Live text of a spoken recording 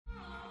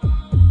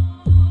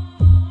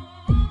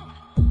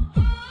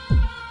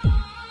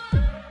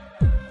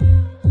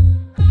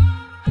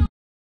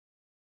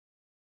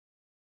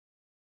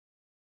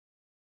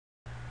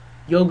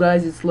Yo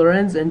guys, it's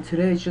Lorenz, and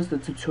today it's just a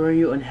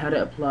tutorial on how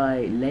to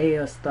apply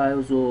layer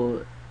styles,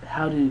 or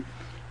how to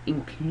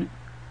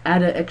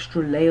add an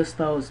extra layer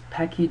styles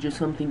package or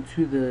something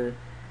to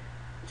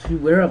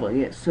wherever.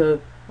 Yeah,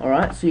 so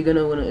alright, so you're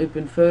gonna want to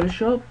open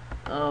Photoshop.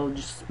 I'll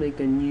just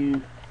make a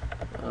new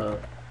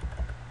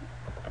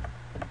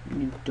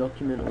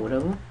document or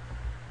whatever,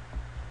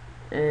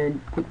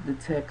 and put the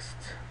text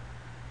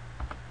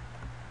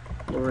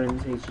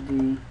Lorenz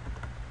HD.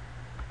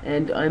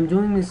 And I'm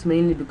doing this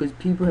mainly because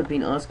people have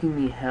been asking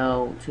me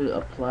how to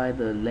apply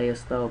the layer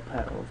style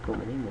pack. Oh, I've got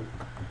my name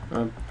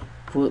on.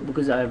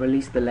 Because I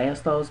released the layer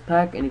styles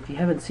pack, and if you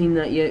haven't seen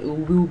that yet, it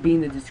will be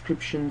in the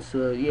description.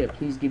 So yeah,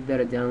 please give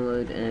that a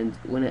download. And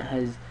when it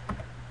has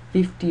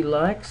 50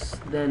 likes,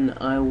 then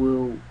I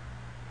will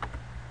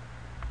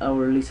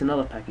release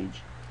another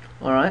package.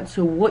 Alright,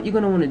 so what you're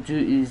gonna want to do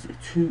is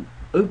to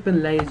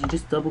open layers. You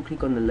just double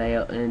click on the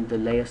layer and the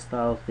layer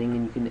style thing,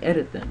 and you can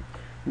edit them.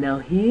 Now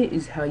here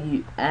is how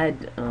you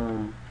add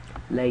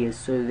layers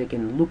so they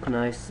can look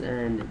nice,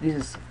 and this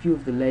is a few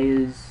of the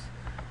layers.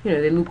 You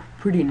know, they look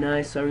pretty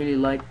nice. I really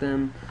like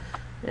them,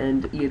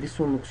 and yeah, this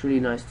one looks really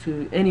nice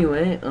too.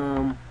 Anyway,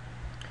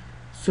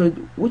 so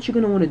what you're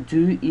gonna want to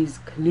do is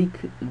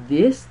click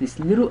this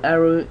little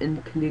arrow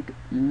and click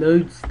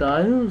load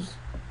styles.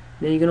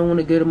 Now you're gonna want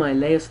to go to my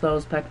layer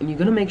styles pack, and you're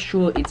gonna make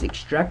sure it's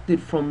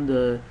extracted from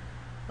the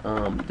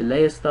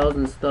layer styles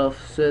and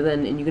stuff. So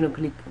then, and you're gonna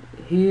click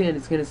here, and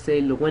it's gonna say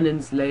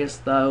Lowenin's layer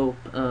style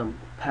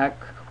pack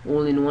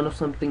all in one or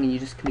something, and you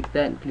just click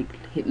that and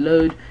hit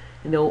load,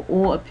 and they'll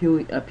all appear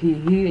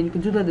here. And you can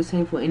do that the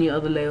same for any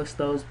other layer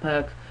styles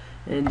pack.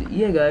 And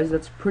yeah guys,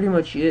 that's pretty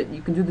much it.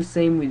 You can do the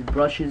same with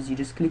brushes. You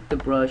just click the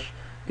brush,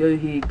 go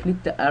here,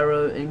 click the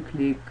arrow, and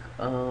click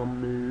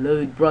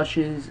load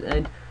brushes,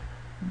 and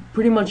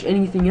pretty much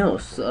anything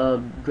else,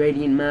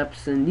 gradient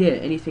maps, and yeah,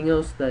 anything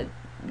else that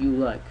you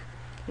like.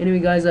 Anyway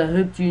guys, I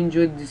hope you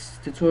enjoyed this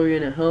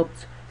tutorial and it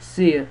helped.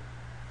 See ya.